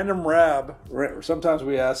Random Rab, sometimes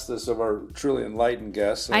we ask this of our truly enlightened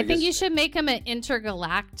guests. I think you should make him an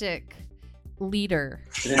intergalactic leader.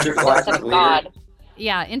 An intergalactic leader?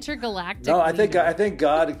 intergalactic. No, I think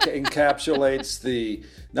God encapsulates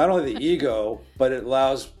not only the ego, but it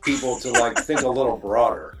allows people to like think a little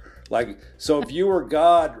broader. Like, so if you were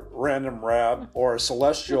God, Random Rab, or a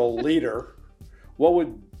celestial leader, what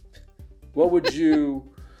would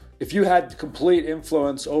you, if you had complete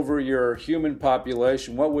influence over your human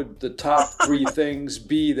population, what would the top 3 things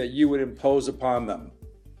be that you would impose upon them?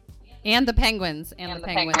 And the penguins. And the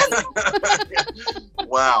penguins.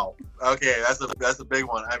 Wow. Okay, that's a big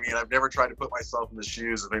one. I mean, I've never tried to put myself in the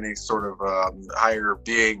shoes of any sort of higher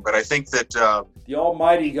being, but I think that the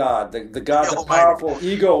Almighty God, the God, the powerful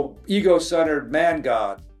ego-centered man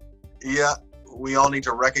God. Yeah, we all need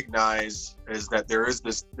to recognize is that there's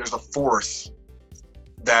a force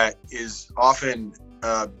that is often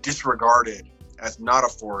disregarded as not a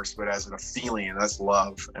force, but as a feeling, and that's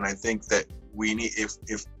love. And I think that we need,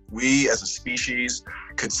 if we as a species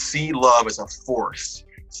could see love as a force,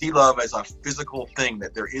 see love as a physical thing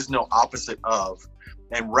that there is no opposite of,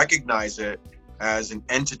 and recognize it as an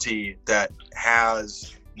entity that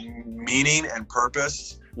has meaning and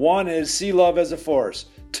purpose. 1 is see love as a force.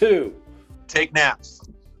 2, take naps.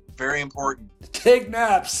 Very important. Take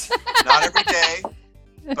naps. Not every day,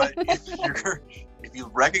 but if you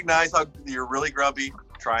recognize how you're really grubby,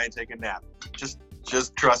 try and take a nap. Just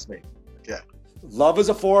trust me. Okay. Love is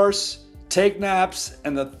a force, take naps,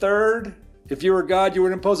 and the 3rd, if you were God, you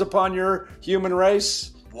would impose upon your human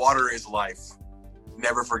race? Water is life.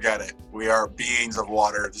 Never forget it. We are beings of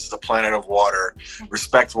water. This is a planet of water.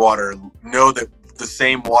 Respect water. Know that the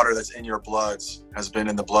same water that's in your bloods has been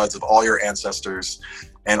in the bloods of all your ancestors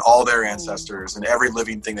and all their ancestors and every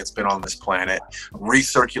living thing that's been on this planet.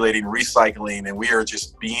 Recirculating, recycling, and we are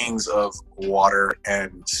just beings of water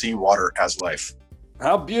and see water as life.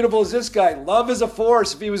 How beautiful is this guy? Love is a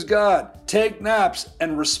force if he was God. Take naps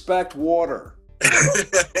and respect water.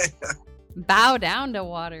 Bow down to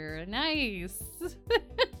water. Nice.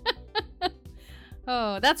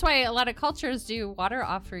 Oh, that's why a lot of cultures do water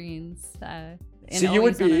offerings. See, you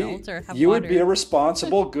would be a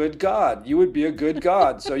responsible good God. You would be a good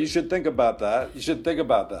God. So you should think about that.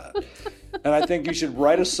 And I think you should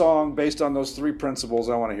write a song based on those 3 principles.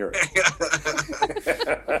 I want to hear it.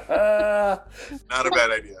 Not a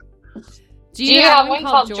bad idea. Do you have one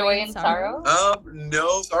called Joy and Sorrow?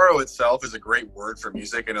 No, sorrow itself is a great word for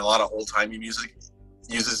music, and a lot of old-timey music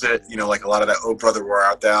uses it, like a lot of that "Oh Brother, Where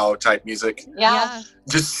Art Thou" type music. Yeah.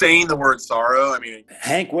 Just saying the word sorrow, I mean...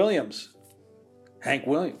 Hank Williams.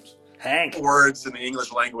 Words in the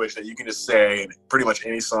English language that you can just say in pretty much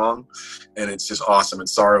any song, and it's just awesome, and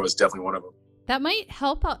sorrow is definitely one of them. That might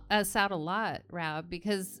help us out a lot, Rab,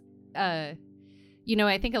 because, I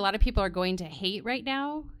think a lot of people are going to hate right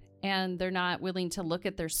now, and they're not willing to look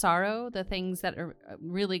at their sorrow, the things that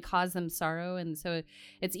really cause them sorrow. And so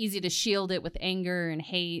it's easy to shield it with anger and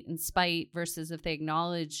hate and spite versus if they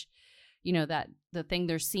acknowledge, that the thing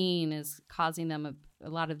they're seeing is causing them a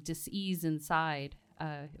lot of dis-ease inside.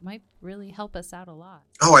 It might really help us out a lot.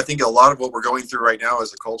 Oh, I think a lot of what we're going through right now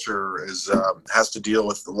as a culture has to deal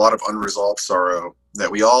with a lot of unresolved sorrow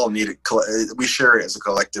that we all need. We share it as a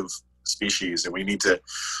collective species, and we need to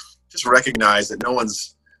just recognize that no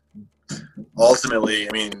one's ultimately,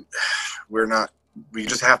 we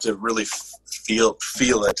just have to really feel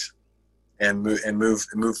it and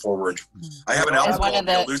move forward. I have an album called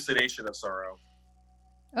The Elucidation of Sorrow.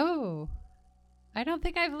 Oh, I don't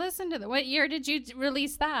think I've listened to that. What year did you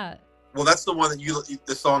release that? Well, that's the one that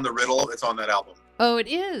the song The Riddle, it's on that album. Oh, it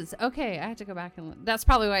is? Okay, I have to go back and that's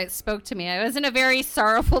probably why it spoke to me. I was in a very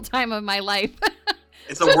sorrowful time of my life.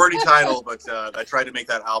 It's a wordy title, but I tried to make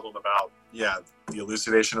that album about, the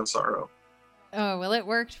elucidation of sorrow. Oh, well, it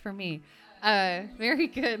worked for me. Very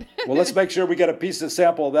good. Well, let's make sure we get a piece of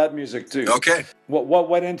sample of that music too. Okay. What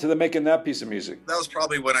went into making that piece of music? That was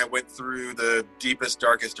probably when I went through the deepest,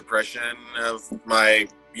 darkest depression of my,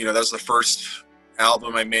 that was the first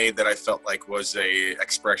album I made that I felt like was a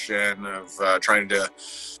expression of trying to,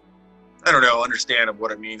 understand of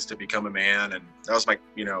what it means to become a man. And that was my,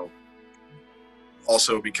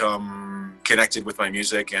 also become connected with my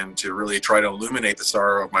music and to really try to illuminate the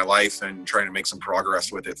sorrow of my life and trying to make some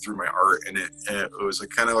progress with it through my art. And it was a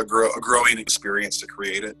kind of a growing experience to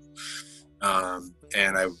create it.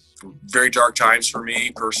 Very dark times for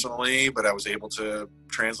me personally, but I was able to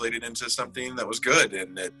translate it into something that was good.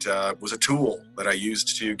 And it was a tool that I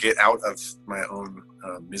used to get out of my own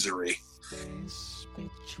misery.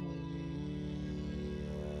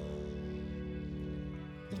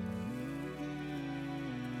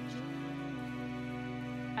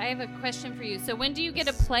 I have a question for you. So when do you get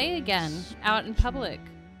to play again out in public?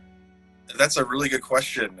 That's a really good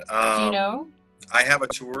question. Do you know? I have a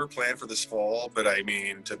tour planned for this fall, but I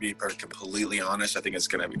mean, to be completely honest, I think it's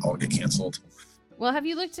going to all get canceled. Well, have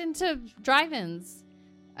you looked into drive-ins?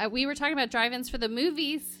 We were talking about drive-ins for the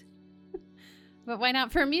movies, but why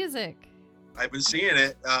not for music? I've been seeing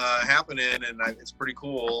it happening, and it's pretty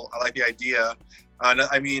cool. I like the idea.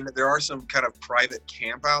 I mean, there are some kind of private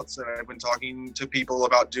campouts that I've been talking to people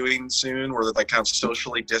about doing soon, where they're like kind of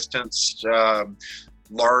socially distanced,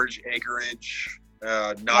 large acreage,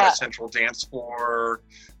 not a central dance floor,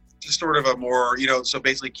 just sort of a more, so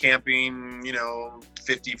basically camping,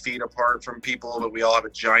 50 feet apart from people, but we all have a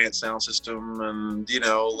giant sound system and,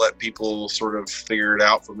 let people sort of figure it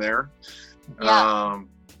out from there. Yeah.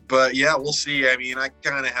 But yeah, we'll see. I mean, I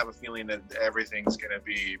kind of have a feeling that everything's going to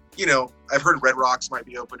be, I've heard Red Rocks might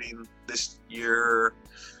be opening this year,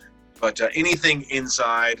 but anything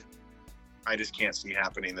inside, I just can't see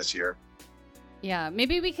happening this year. Yeah,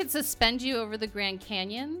 maybe we could suspend you over the Grand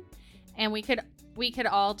Canyon, and we could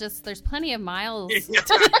all just, there's plenty of miles.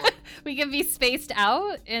 We can be spaced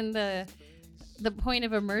out, and the point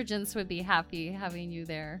of emergence would be happy having you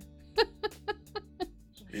there.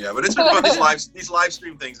 Yeah, but it's been fun. These live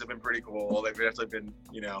stream things have been pretty cool. They've definitely been,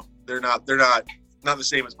 they're not the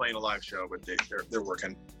same as playing a live show, but they're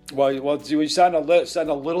working. Well, you sound a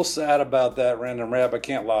little sad about that, Random Rab. I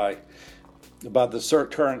can't lie about the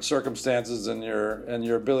current circumstances and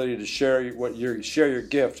your ability to share your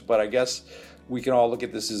gift. But I guess we can all look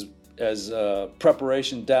at this as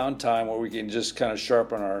preparation downtime, where we can just kind of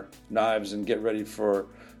sharpen our knives and get ready for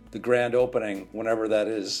the grand opening, whenever that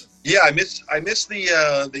is. Yeah, I miss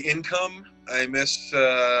the income. I miss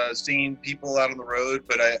seeing people out on the road.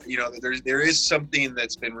 But there is something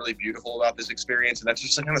that's been really beautiful about this experience, and that's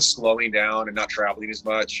just kind of slowing down and not traveling as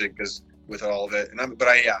much because with all of it.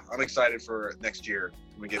 I'm excited for next year.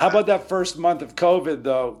 How about that first month of COVID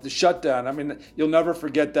though? The shutdown. I mean, you'll never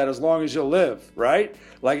forget that as long as you'll live, right?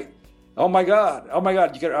 Like, oh my God. I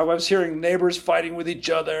was hearing neighbors fighting with each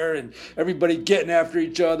other and everybody getting after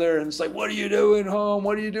each other. And it's like, what are you doing home?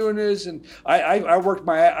 What are you doing this? And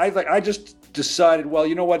I just decided, well,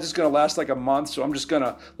 you know what? This is going to last like a month. So I'm just going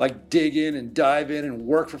to like dig in and dive in and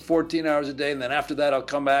work for 14 hours a day. And then after that, I'll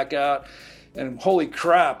come back out. And holy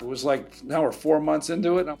crap, it was like, now we're 4 months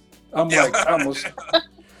into it. I'm like, almost. I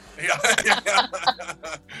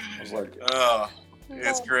was like,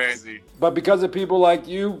 it's crazy. But because of people like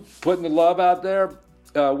you putting the love out there,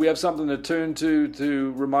 we have something to tune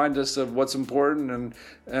to remind us of what's important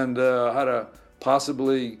and how to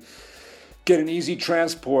possibly get an easy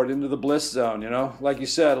transport into the bliss zone. Like you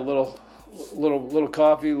said, a little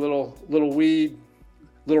coffee, little weed,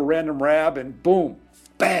 little Random Rab, and boom,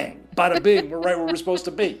 bang, bada bing, we're right where we're supposed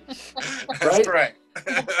to be. That's right.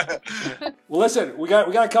 Well, listen, we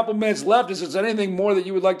got a couple minutes left. Is there anything more that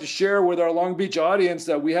you would like to share with our Long Beach audience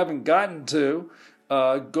that we haven't gotten to?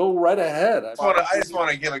 Go right ahead. I just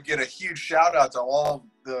want to get a huge shout out to all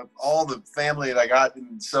the family that I got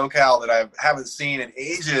in SoCal that I haven't seen in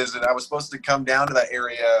ages, and I was supposed to come down to that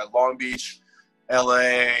area, Long Beach,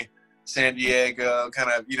 LA, San Diego, kind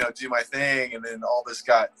of do my thing, and then all this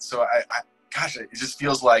got so gosh, it just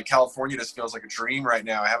feels like California just feels like a dream right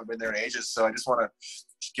now. I haven't been there in ages, so I just want to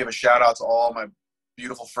give a shout out to all my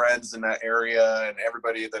beautiful friends in that area and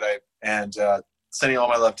everybody sending all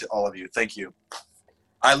my love to all of you. Thank you.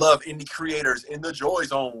 I love indie creators in the Joy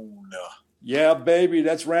Zone. Yeah, baby,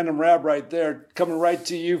 that's Random Rab right there, coming right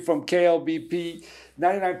to you from KLBP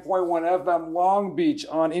 99.1 FM Long Beach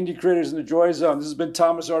on Indie Creators in the Joy Zone. This has been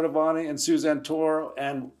Thomas Artavani and Suzanne Toro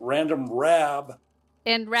and Random Rab.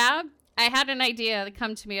 And Rab, I had an idea that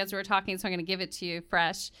come to me as we were talking, so I'm going to give it to you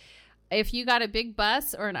fresh. If you got a big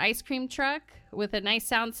bus or an ice cream truck with a nice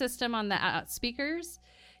sound system on the speakers,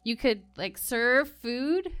 you could like serve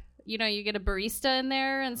food. You get a barista in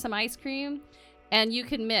there and some ice cream, and you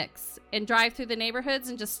can mix and drive through the neighborhoods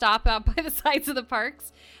and just stop out by the sides of the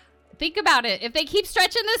parks. Think about it. If they keep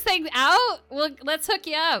stretching this thing out, well, let's hook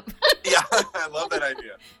you up. Yeah, I love that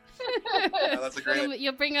idea. Yeah, that's a great idea.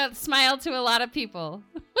 You'll bring a smile to a lot of people.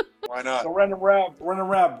 Why not? So Random Rab, we're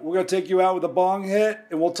going to take you out with a bong hit,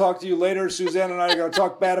 and we'll talk to you later. Suzanne and I are going to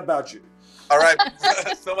talk bad about you. All right.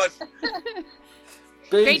 So much.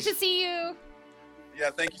 Peace. Great to see you.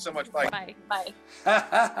 Yeah, thank you so much. Bye. Bye.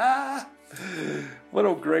 What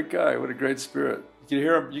a great guy. What a great spirit.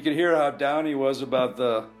 You could hear how down he was about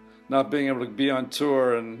the not being able to be on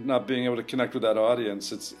tour and not being able to connect with that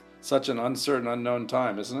audience. It's such an uncertain, unknown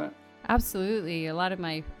time, isn't it? Absolutely. A lot of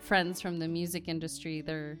my friends from the music industry,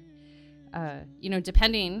 they're,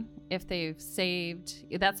 depending if they've saved,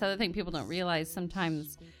 that's the other thing people don't realize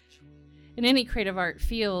sometimes in any creative art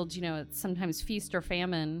field, it's sometimes feast or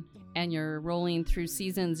famine. and you're rolling through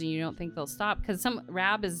seasons and you don't think they'll stop, because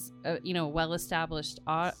Rab is a well-established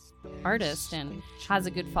artist and has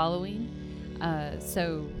a good following,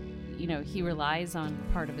 so he relies on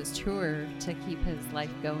part of his tour to keep his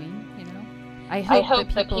life going. I hope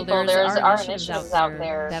that people there's initiatives out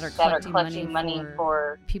there that are collecting money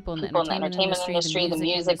for people in the entertainment industry, the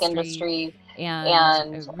music industry, and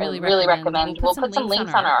I really recommend we'll put some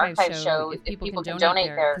links on our archive show if people can donate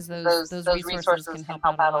there, because those resources can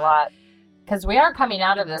help out a lot. Because we are coming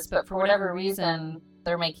out of this, but for whatever reason,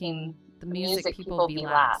 they're making the music people be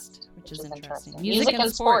last, which is interesting. Music and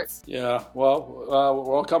sports. Yeah, well,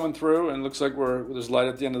 we're all coming through, and it looks like there's light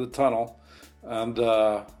at the end of the tunnel. And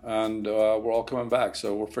we're all coming back,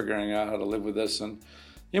 so we're figuring out how to live with this. And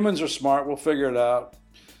humans are smart; we'll figure it out.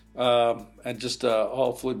 And just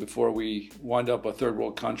hopefully, before we wind up a third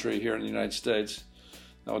world country here in the United States,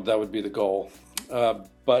 that would be the goal.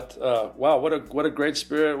 But wow, what a great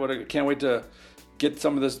spirit! Can't wait to get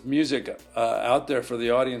some of this music out there for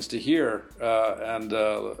the audience to hear. And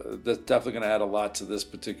that's definitely going to add a lot to this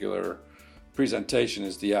particular presentation.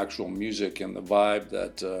 Is the actual music and the vibe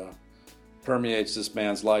that permeates this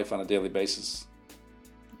man's life on a daily basis.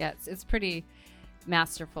 Yes, it's pretty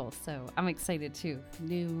masterful, so I'm excited too.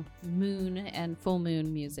 New moon and full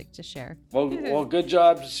moon music to share. Well, good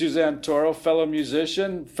job, Suzanne Toro, fellow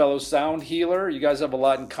musician, fellow sound healer. You guys have a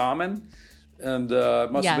lot in common, and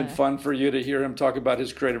it must have been fun for you to hear him talk about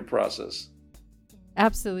his creative process.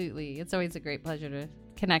 Absolutely. It's always a great pleasure to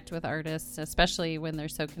connect with artists, especially when they're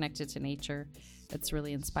so connected to nature. It's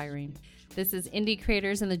really inspiring. This is Indie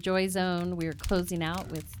Creators in the Joy Zone. We're closing out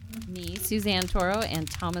with me, Suzanne Toro, and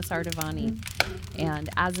Thomas Ardavani. And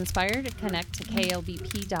as inspired, connect to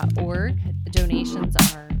klbp.org. Donations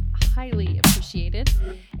are highly appreciated.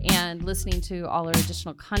 And listening to all our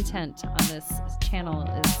additional content on this channel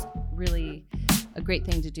is really a great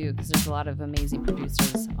thing to do, because there's a lot of amazing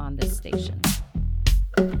producers on this station.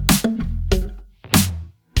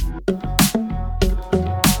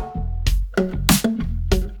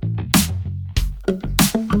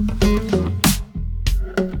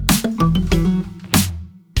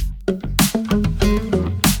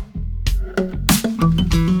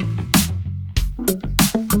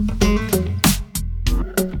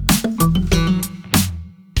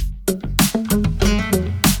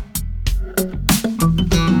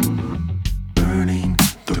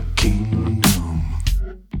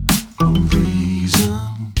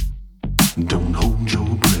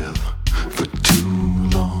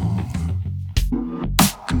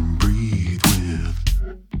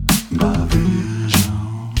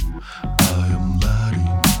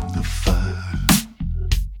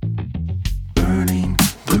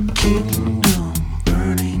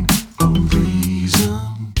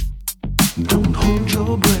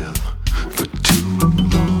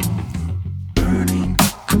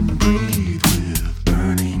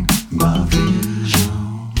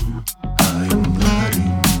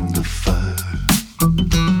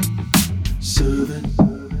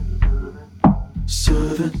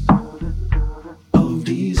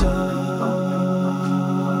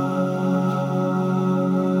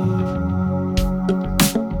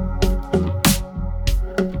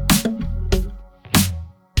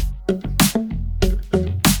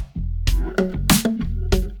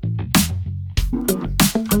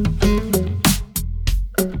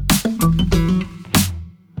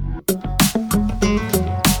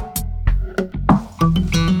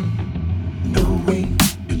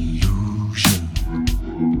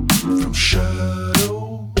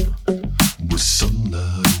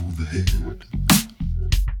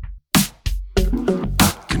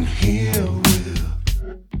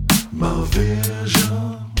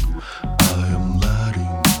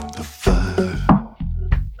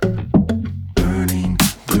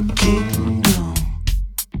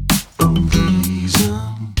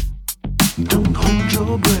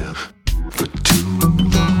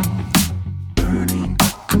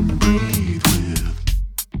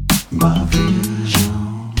 My vision.